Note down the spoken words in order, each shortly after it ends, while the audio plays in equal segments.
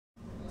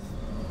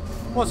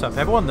What's up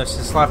everyone, this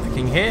is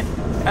SliferKing here,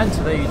 and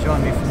today you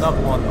join me for another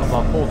one of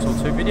our Portal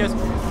 2 videos.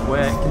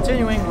 We're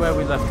continuing where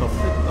we left off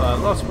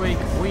last week.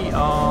 We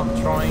are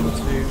trying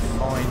to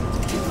find,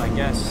 I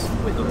guess,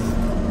 Wheatley.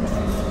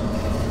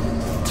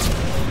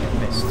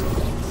 Missed.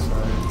 So,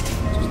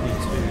 just need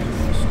to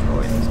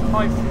destroy this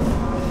pipe.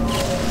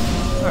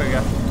 There we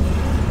go.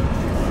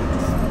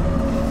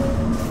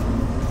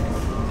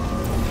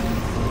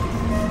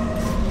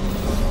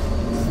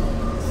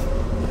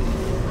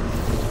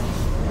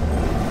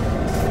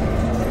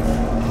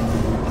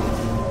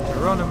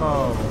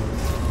 Geronimo!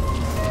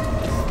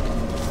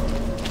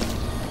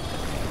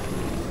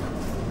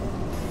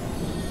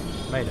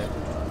 Made it.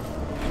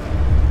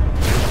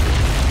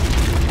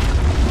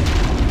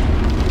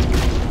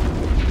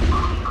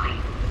 Oh my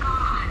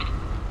God!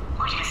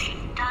 What has he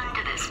done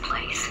to this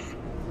place?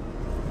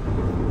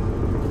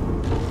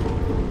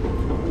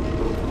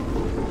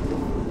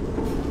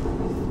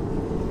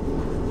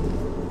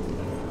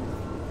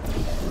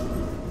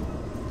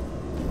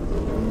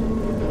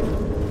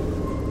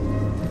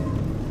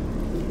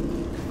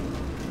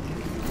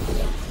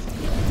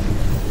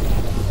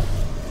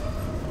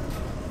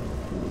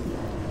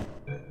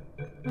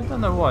 I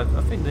don't know what,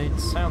 I think the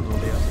sound will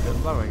be a bit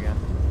low again.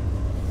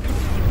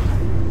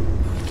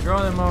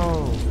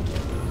 Geronimo!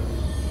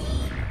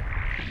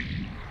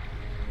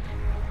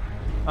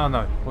 Oh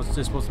no,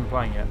 this wasn't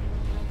playing yet.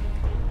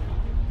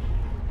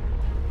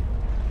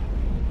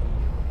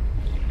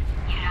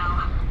 You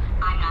know,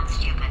 I'm not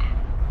stupid.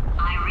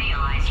 I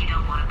realize you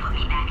don't want to put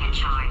me back in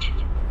charge.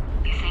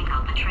 You think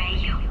I'll betray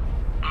you,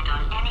 and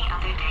on any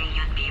other day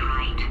you'd be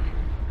right.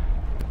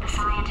 The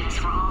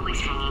scientists were always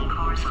hanging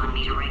cores on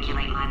me to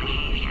regulate my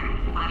behavior.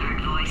 I've heard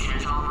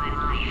voices all my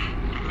life,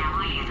 but now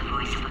I hear the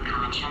voice of a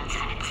conscience,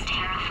 and it's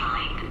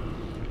terrifying.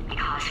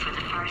 Because for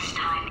the first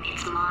time,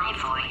 it's my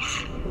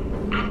voice.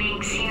 I'm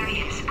being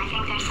serious. I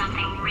think there's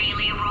something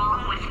really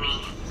wrong with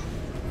me.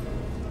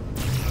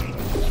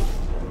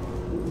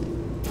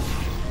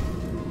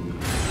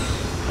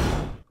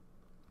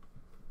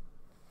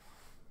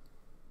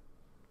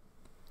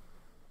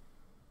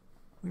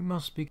 We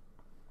must be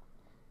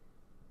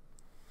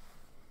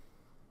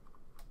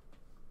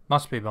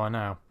by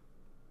now.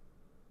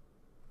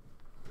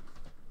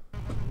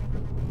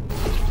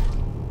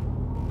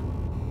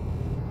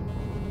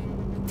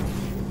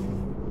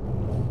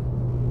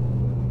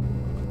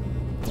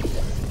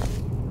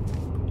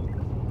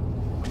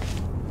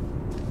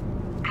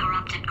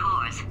 Corrupted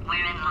cores,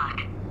 we're in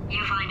luck.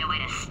 You find a way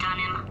to stun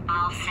him,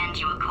 I'll send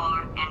you a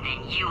core, and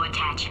then you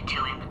attach it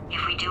to him.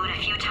 If we do it a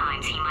few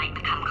times, he might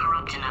become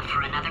corrupt enough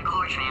for another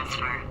core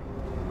transfer.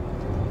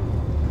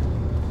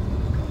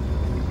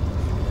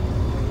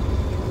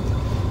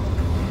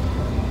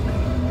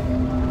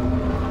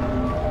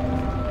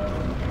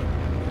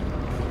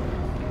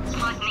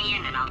 Plug me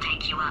in and I'll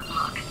take you up.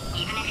 Look,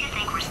 even if you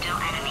think we're still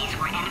enemies,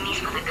 we're enemies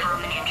with a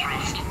common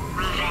interest.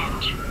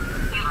 Revenge.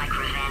 You like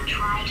revenge,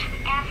 right?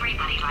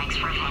 Everybody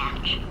likes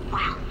revenge.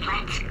 Well,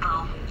 let's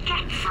go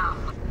get some.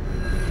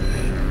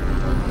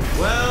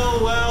 Well,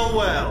 well,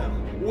 well.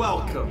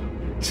 Welcome.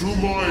 To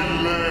my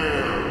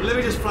lair! Let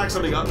me just flag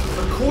something up.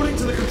 According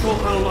to the control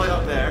panel light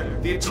up there,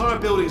 the entire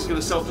building is going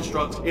to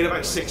self-destruct in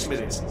about 6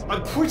 minutes.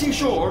 I'm pretty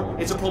sure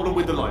it's a problem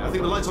with the light. I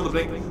think the light's on the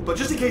blink, but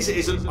just in case it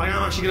isn't, I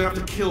am actually going to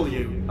have to kill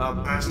you,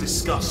 as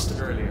discussed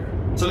earlier.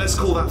 So let's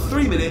call that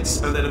 3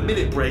 minutes and then a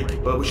minute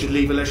break, but we should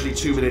leave allegedly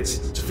 2 minutes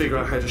to figure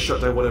out how to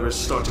shut down whatever is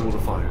starting all the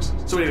fires.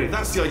 So anyway,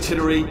 that's the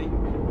itinerary.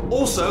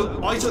 Also,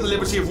 I took the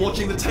liberty of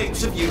watching the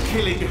tapes of you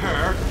killing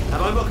her, and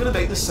I'm not going to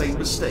make the same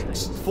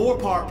mistakes.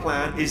 4-part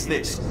plan is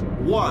this.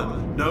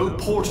 1. No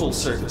portal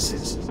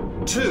surfaces.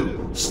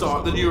 2.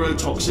 Start the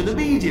neurotoxin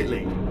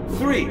immediately.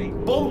 3.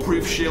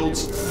 Bomb-proof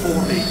shields for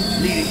me,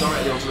 leading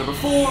directly onto number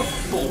 4,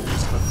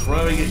 bombs, and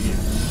throwing at you.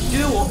 You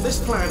know what? This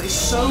plan is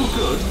so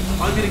good,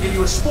 I'm going to give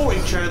you a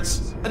sporting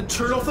chance and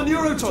turn off the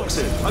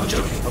neurotoxin. I'm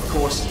joking, of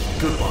course.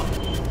 Goodbye.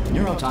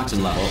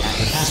 Neurotoxin level at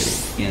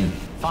capacity in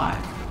 5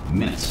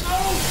 minutes.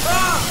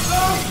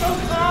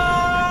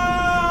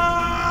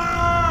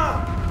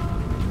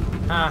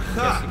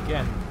 Yes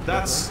again.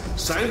 That's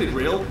sounded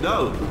real.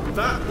 No,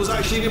 that was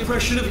actually an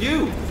impression of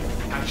you.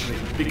 Actually,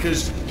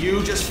 because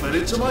you just fell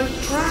into my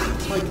trap,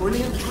 my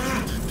brilliant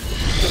trap.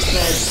 Just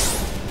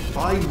said,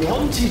 I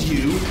wanted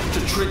you to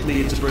trick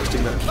me into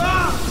bursting that.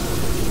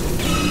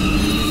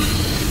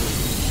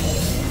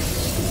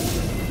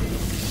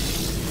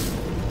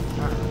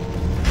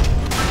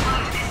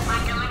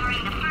 I'm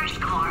delivering the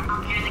first core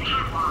up near the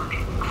catwalk.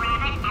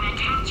 Grab it and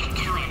attach it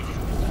to it.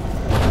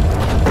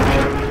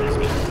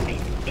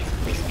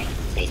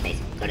 Space.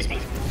 Go to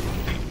space.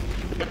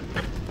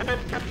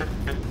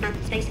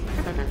 Space.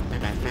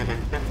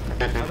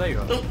 Oh, there you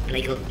are.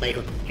 Play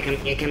cool.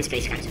 Here comes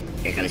space crabs. How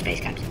many space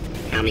crabs?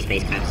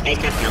 Space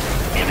crabs, no.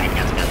 Right,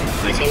 telescope.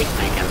 Wanna see me?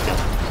 Right, telescope.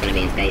 Wanna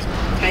be in space.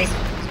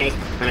 Space.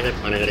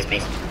 Wanna go to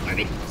space.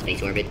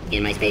 Space orbit.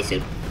 In my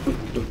spacesuit.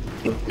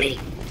 Lady.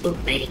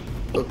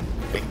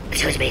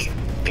 Let's go to space.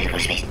 Gotta go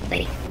to space.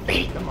 Lady.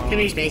 Come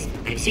here, space.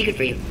 I have a secret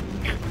for you.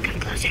 Now, come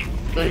closer.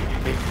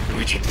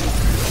 Watch it.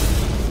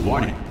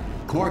 Warning.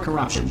 core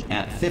corruption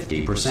at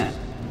 50%.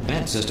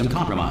 Vent system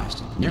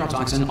compromised.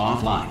 Neurotoxin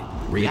offline.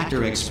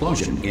 Reactor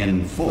explosion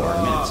in 4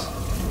 minutes.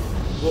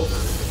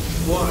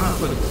 What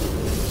happened?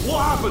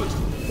 What happened?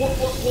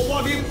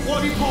 What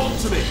have you bombed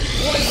to me?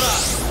 What is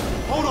that?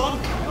 Hold on.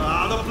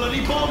 Ah, the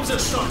bloody bombs are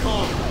stuck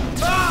on.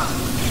 Ah!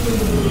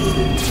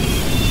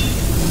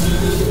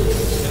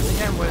 Yes,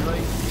 again,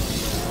 Wheatley.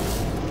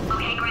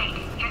 Okay, great.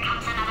 Here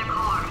comes another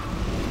core.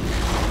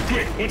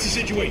 Quick, what's the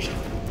situation?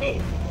 Oh,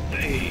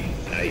 hey,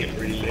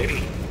 pretty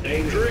lady.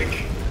 Name's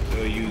Rick.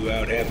 So you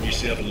out having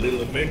yourself a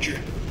little adventure?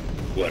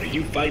 What, are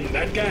you fighting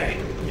that guy?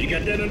 You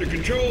got that under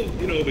control?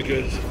 You know,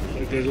 because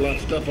there's a lot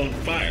of stuff on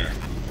fire.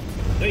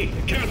 Hey,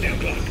 the countdown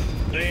clock.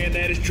 Man,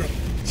 that is trouble.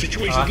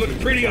 Situation's looking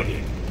pretty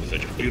ugly.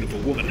 Such a beautiful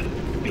woman,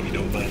 if you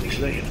don't mind me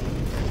saying.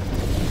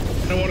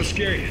 I don't want to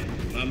scare you.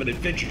 I'm an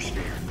adventure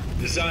sphere,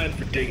 designed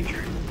for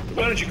danger.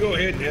 Why don't you go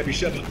ahead and have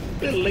yourself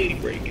a little lady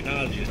break, and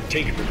I'll just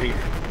take it from here.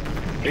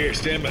 Here,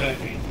 stand behind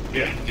me.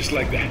 Yeah, just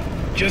like that.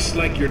 Just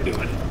like you're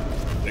doing.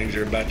 Things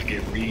are about to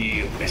get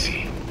real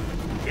messy.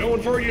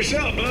 Going for it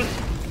yourself, huh?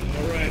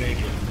 All right,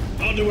 Angel.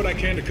 I'll do what I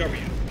can to cover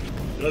you.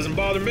 Doesn't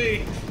bother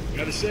me.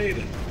 Gotta say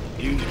that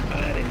you're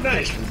mighty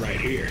nice from right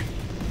here.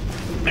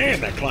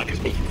 Man, that clock is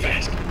moving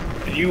fast.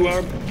 And you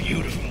are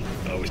beautiful.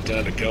 Always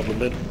time to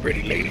compliment a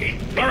pretty lady.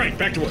 All right,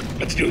 back to work.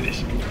 Let's do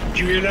this. Did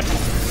you hear that?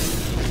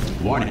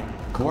 Warning.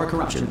 Core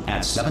corruption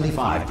at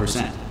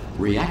 75%.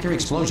 Reactor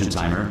explosion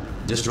timer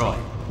destroyed.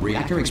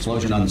 Reactor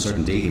explosion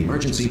uncertainty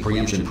emergency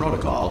preemption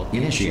protocol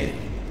initiated.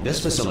 This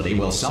facility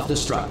will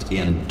self-destruct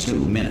in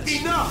 2 minutes.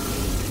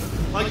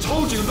 Enough! I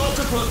told you not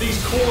to put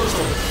these cores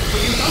on,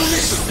 but you don't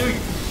listen, do you?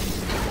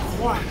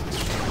 Quiet.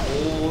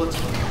 All the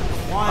time.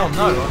 Quiet. Oh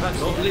no, I've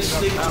actually Not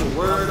listening to a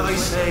word I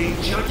say,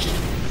 judging.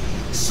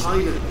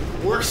 Silent.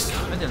 Worst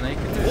kind. I didn't know you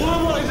could do All that.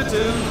 I wanted to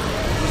do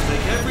was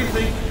make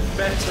everything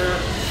better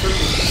for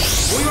me.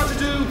 All you had to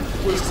do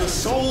was to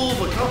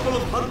solve a couple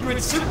of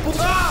hundred simple...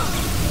 Ah!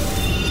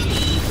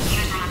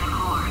 Here's another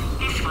core.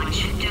 This one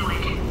should do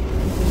it.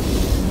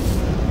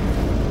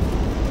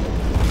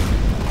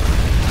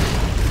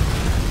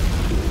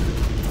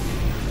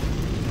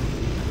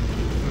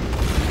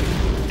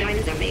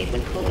 Diamonds are made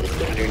when coal is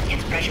put under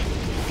intense pressure.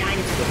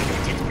 Diamonds put under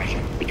intense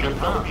pressure become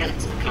foam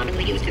pellets,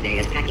 commonly used today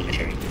as packing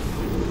material.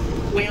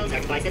 Whales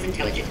are twice as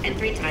intelligent and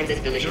 3 times as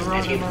delicious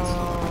as humans.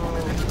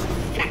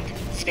 Fact: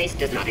 space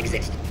does not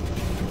exist.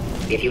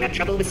 If you have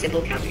trouble with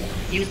simple counting,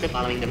 use the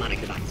following mnemonic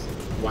device.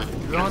 1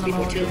 comes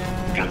before 2,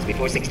 comes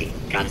before 60,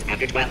 comes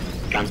after 12,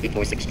 comes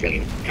before 6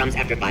 trillion, comes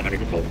after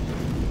 504.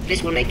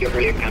 This will make your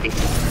earlier counting.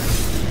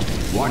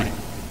 Warning.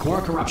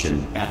 Core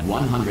corruption at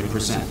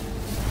 100%.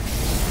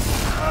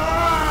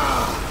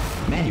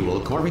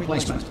 Manual core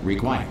replacement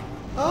required.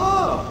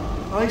 Oh,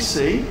 I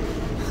see.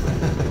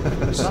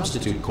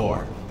 Substitute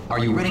core. Are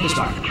you ready to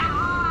start?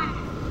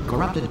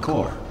 Corrupted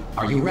core.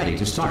 Are you ready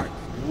to start?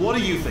 What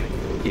do you think?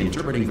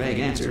 Interpreting vague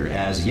answer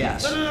as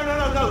yes.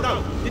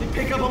 No. Didn't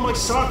pick up on my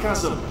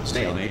sarcasm.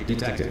 Stalemate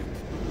detected.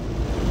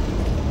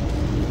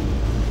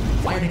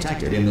 Fire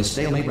detected in the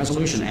stalemate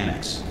resolution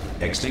annex.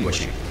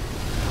 Extinguishing.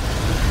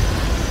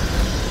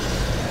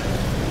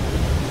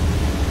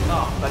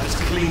 Oh, that just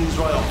cleans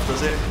right off,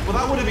 does it? Well,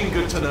 that would have been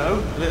good to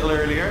know a little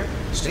earlier.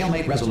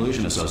 Stalemate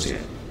resolution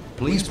associate.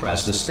 Please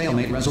press the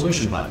stalemate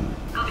resolution button.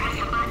 Go press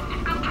the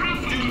button. Go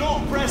press it. Do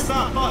not press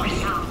that button.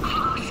 So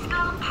close.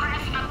 Go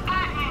press the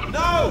button.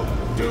 No!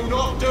 Do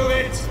not do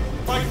it!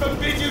 I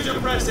forbid you to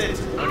press it!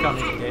 I can't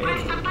even get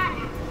Press in. the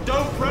button.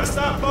 Don't press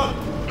that button!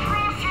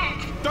 Press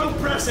it. Don't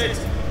press it!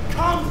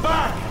 Come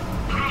back!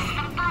 Press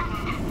the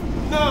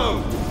button.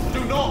 No!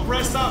 Do not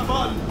press that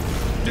button!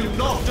 Do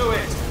not do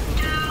it!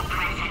 Do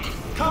press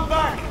it. Come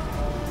back!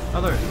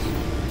 Other.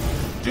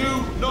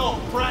 Do not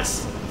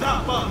press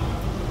that button!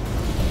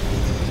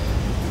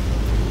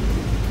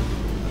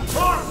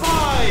 Part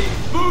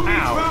 5! Movie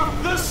Ow.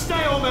 trap the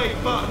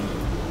stalemate button!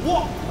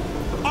 What?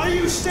 Are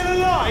you still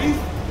alive?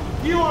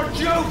 You are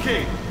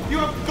joking! You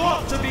have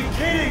got to be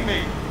kidding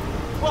me!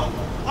 Well,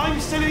 I'm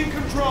still in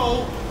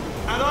control,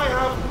 and I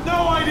have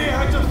no idea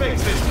how to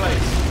fix this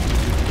place.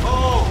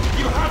 Oh,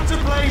 you had to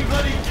play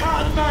bloody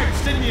cat and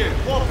mouse, didn't you?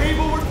 While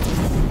people were...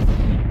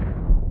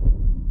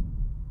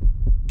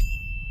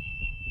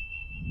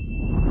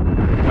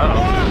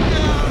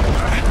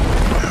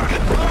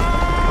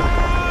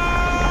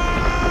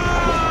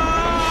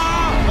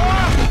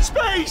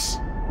 Space!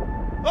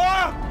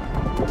 Ah!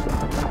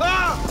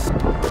 Ah!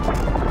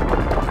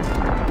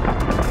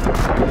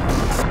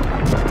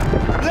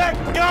 Let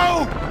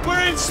go!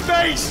 We're in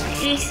space!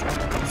 Space!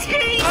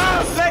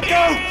 Ah! Let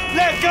go!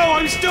 Let go!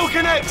 I'm still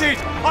connected!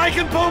 I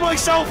can pull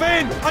myself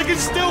in! I can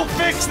still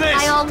fix this!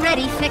 I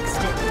already fixed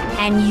it,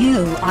 and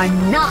you are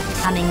not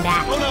coming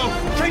back. Oh no!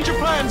 Change your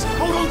plans!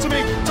 Hold on to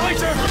me!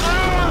 Tighter!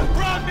 Ah!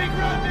 Grab me!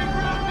 Grab me!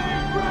 Grab me!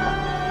 Grab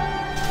me!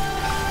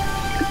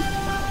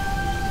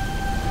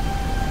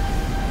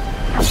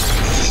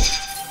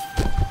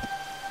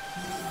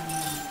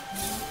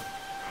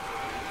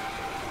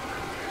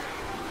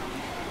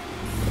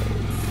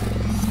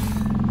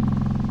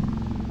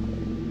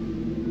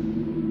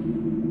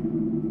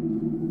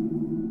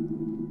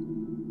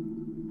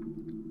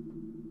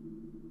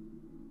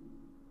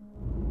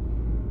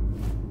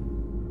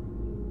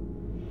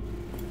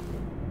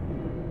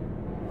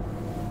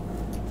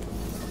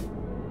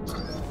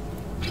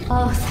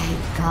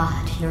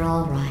 God, you're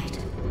all right.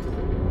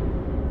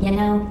 You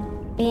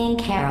know, being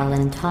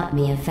Carolyn taught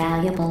me a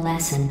valuable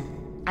lesson.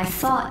 I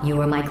thought you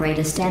were my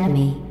greatest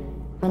enemy,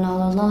 when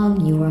all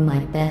along you were my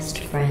best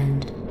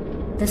friend.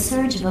 The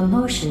surge of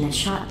emotion that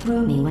shot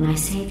through me when I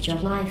saved your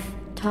life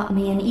taught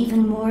me an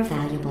even more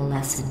valuable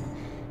lesson,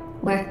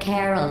 where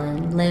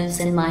Carolyn lives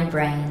in my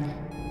brain.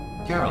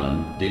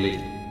 Carolyn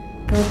deleted.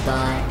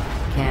 Goodbye,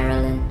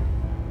 Carolyn.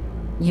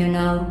 You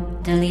know,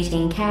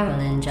 deleting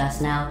Carolyn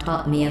just now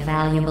taught me a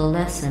valuable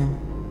lesson.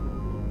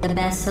 The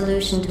best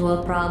solution to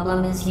a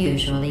problem is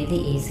usually the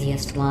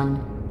easiest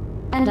one.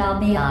 And I'll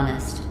be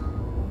honest,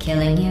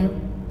 killing you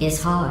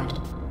is hard.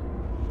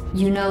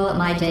 You know what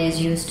my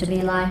days used to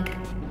be like?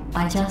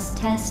 I just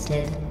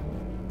tested.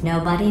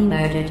 Nobody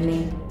murdered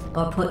me,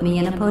 or put me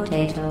in a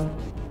potato,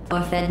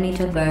 or fed me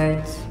to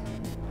birds.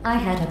 I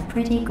had a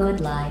pretty good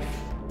life.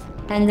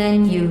 And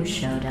then you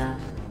showed up,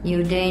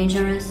 you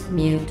dangerous,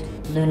 mute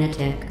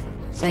lunatic.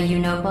 So you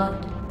know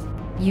what?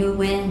 You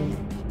win.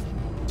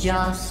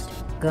 Just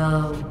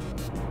go.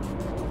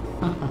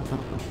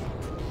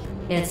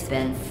 It's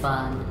been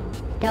fun.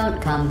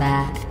 Don't come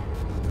back.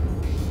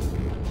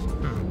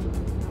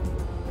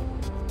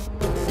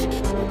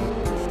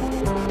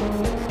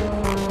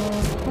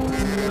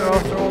 So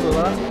after all of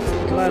that,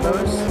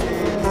 GLaDOS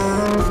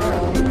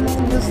is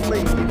in the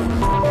sleeve.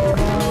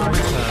 Right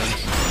turns.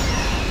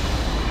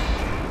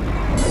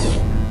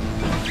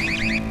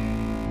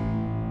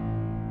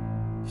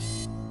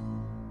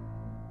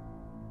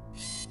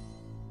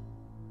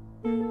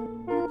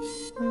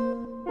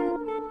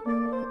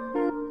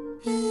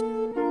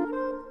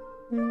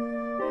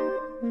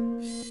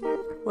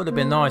 Would have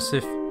been nice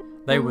if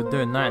they were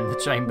doing that in the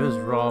chambers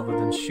rather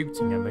than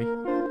shooting at me.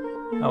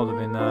 That would have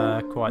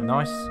been quite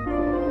nice.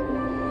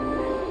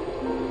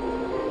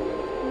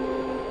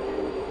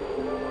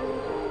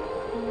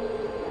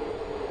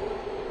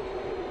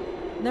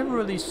 Never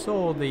really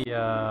saw the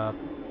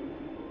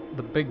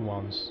big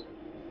ones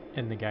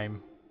in the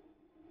game,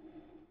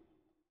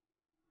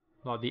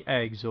 like the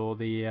eggs or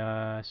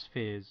the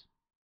spheres.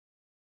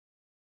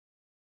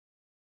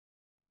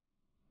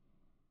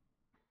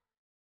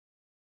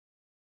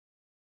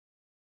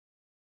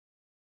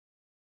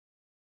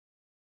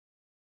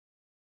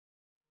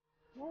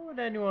 What would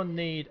anyone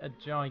need a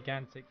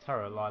gigantic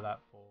turret like that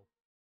for?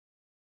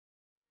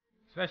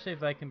 Especially if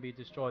they can be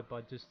destroyed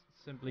by just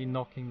simply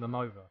knocking them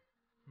over.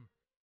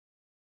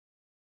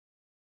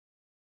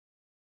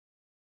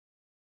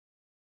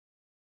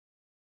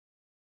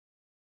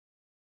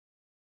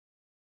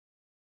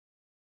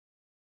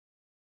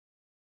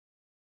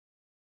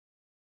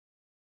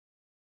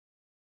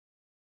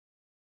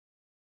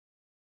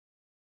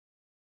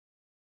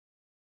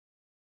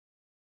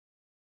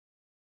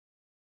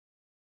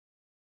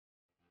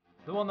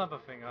 The one other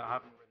thing I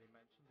haven't really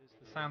mentioned is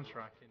the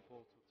soundtrack in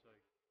Portal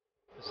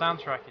 2. The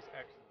soundtrack is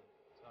excellent,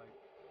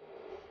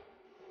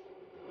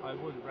 so I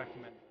would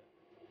recommend it.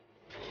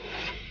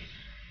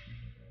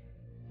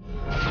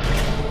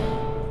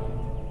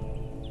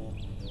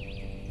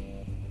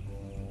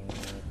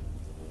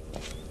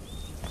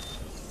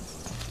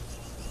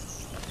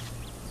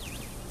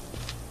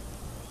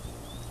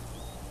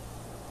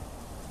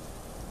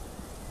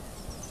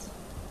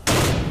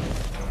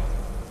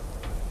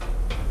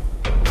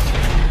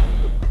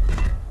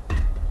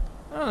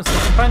 Oh, it's the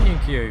companion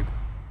cube.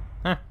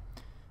 Huh.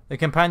 The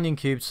companion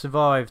cube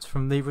survived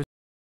from the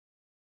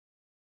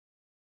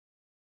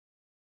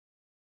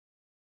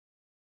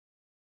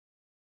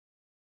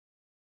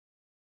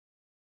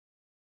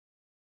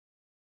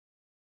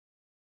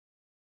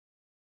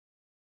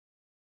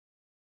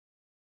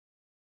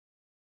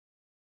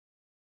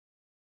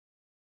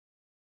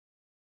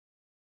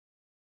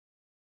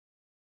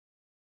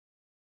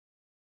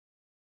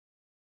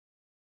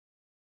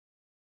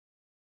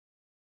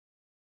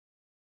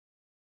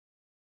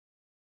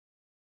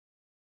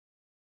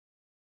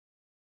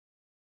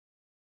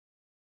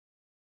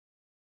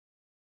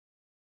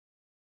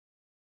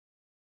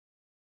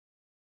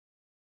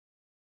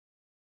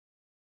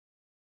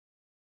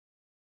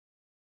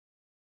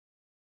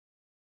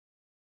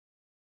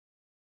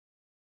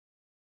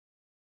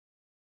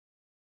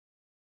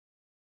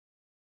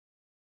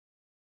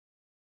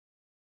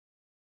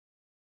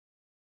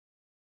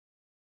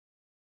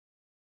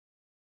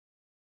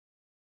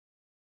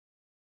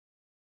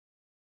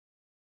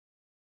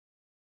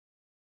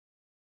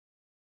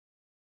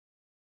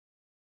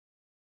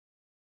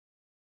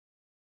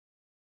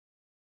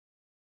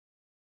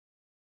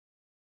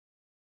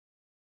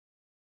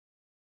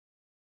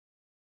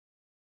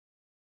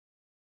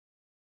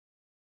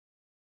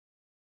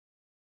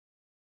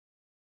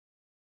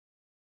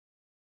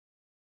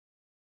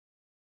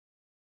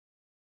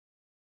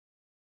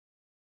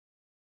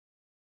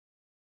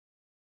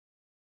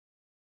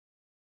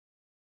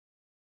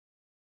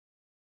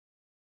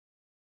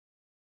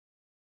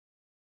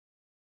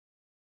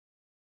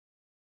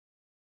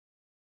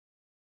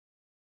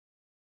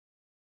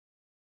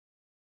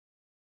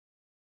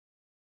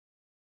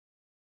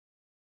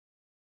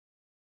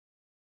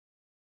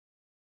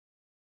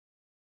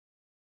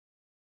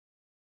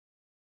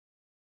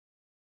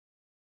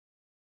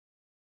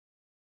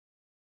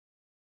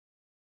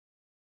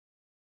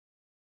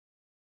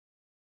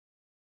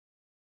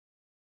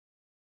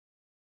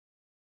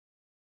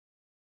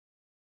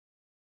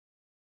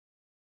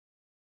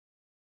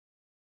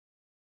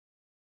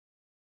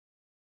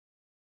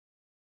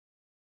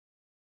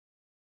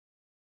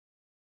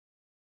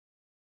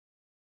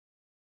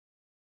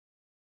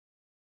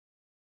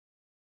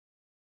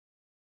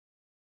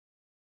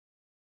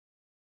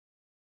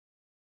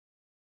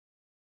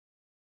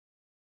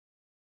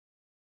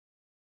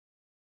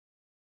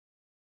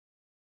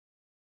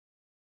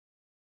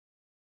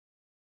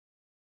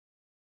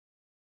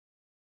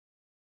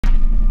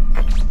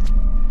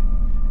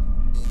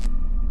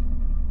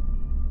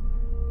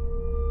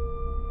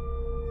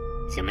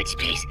So much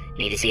space.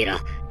 Need to see it all.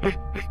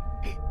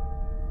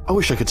 I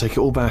wish I could take it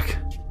all back.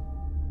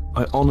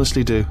 I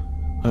honestly do.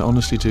 I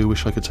honestly do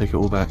wish I could take it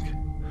all back.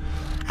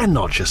 And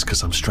not just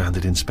because I'm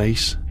stranded in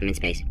space. I'm in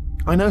space.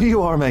 I know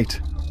you are,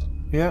 mate.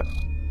 Yeah,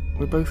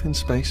 we're both in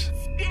space.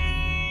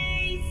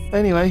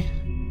 Anyway,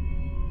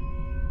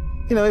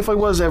 you know, if I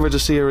was ever to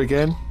see her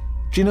again,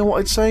 do you know what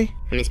I'd say?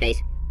 I'm in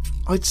space.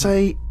 I'd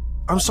say,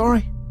 I'm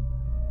sorry.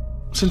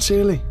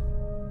 Sincerely.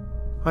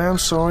 I am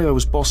sorry I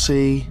was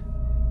bossy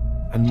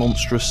and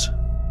monstrous.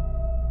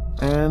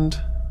 And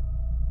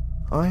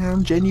I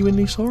am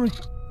genuinely sorry.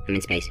 I'm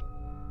in space.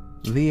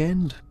 The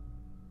end.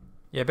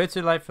 Yeah, a bit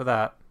too late for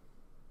that.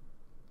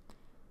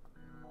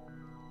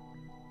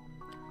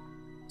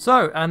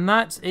 So, and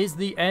that is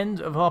the end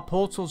of our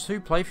Portal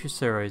 2 playthrough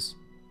series.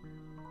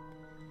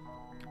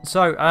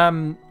 So,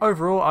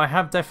 overall, I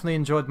have definitely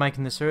enjoyed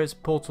making this series.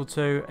 Portal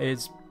 2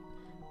 is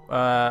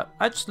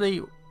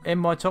actually in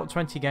my top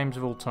 20 games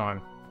of all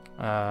time.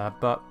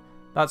 But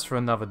that's for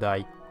another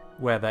day,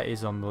 where that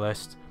is on the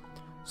list.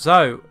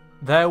 So,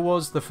 there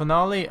was the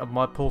finale of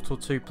my Portal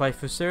 2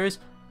 playthrough series.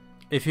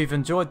 If you've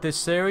enjoyed this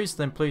series,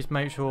 then please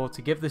make sure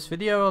to give this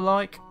video a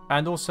like,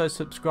 and also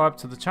subscribe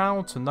to the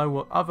channel to know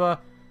what other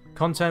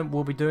content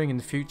we'll be doing in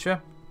the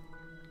future.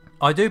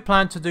 I do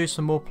plan to do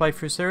some more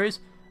playthrough series.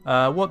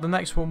 What the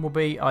next one will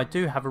be, I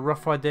do have a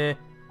rough idea,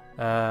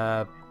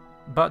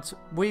 but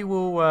we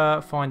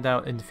will find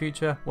out in the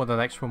future what the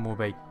next one will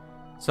be.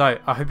 So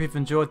I hope you've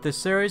enjoyed this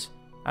series,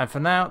 and for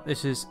now,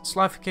 this is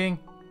SliferKing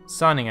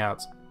signing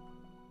out.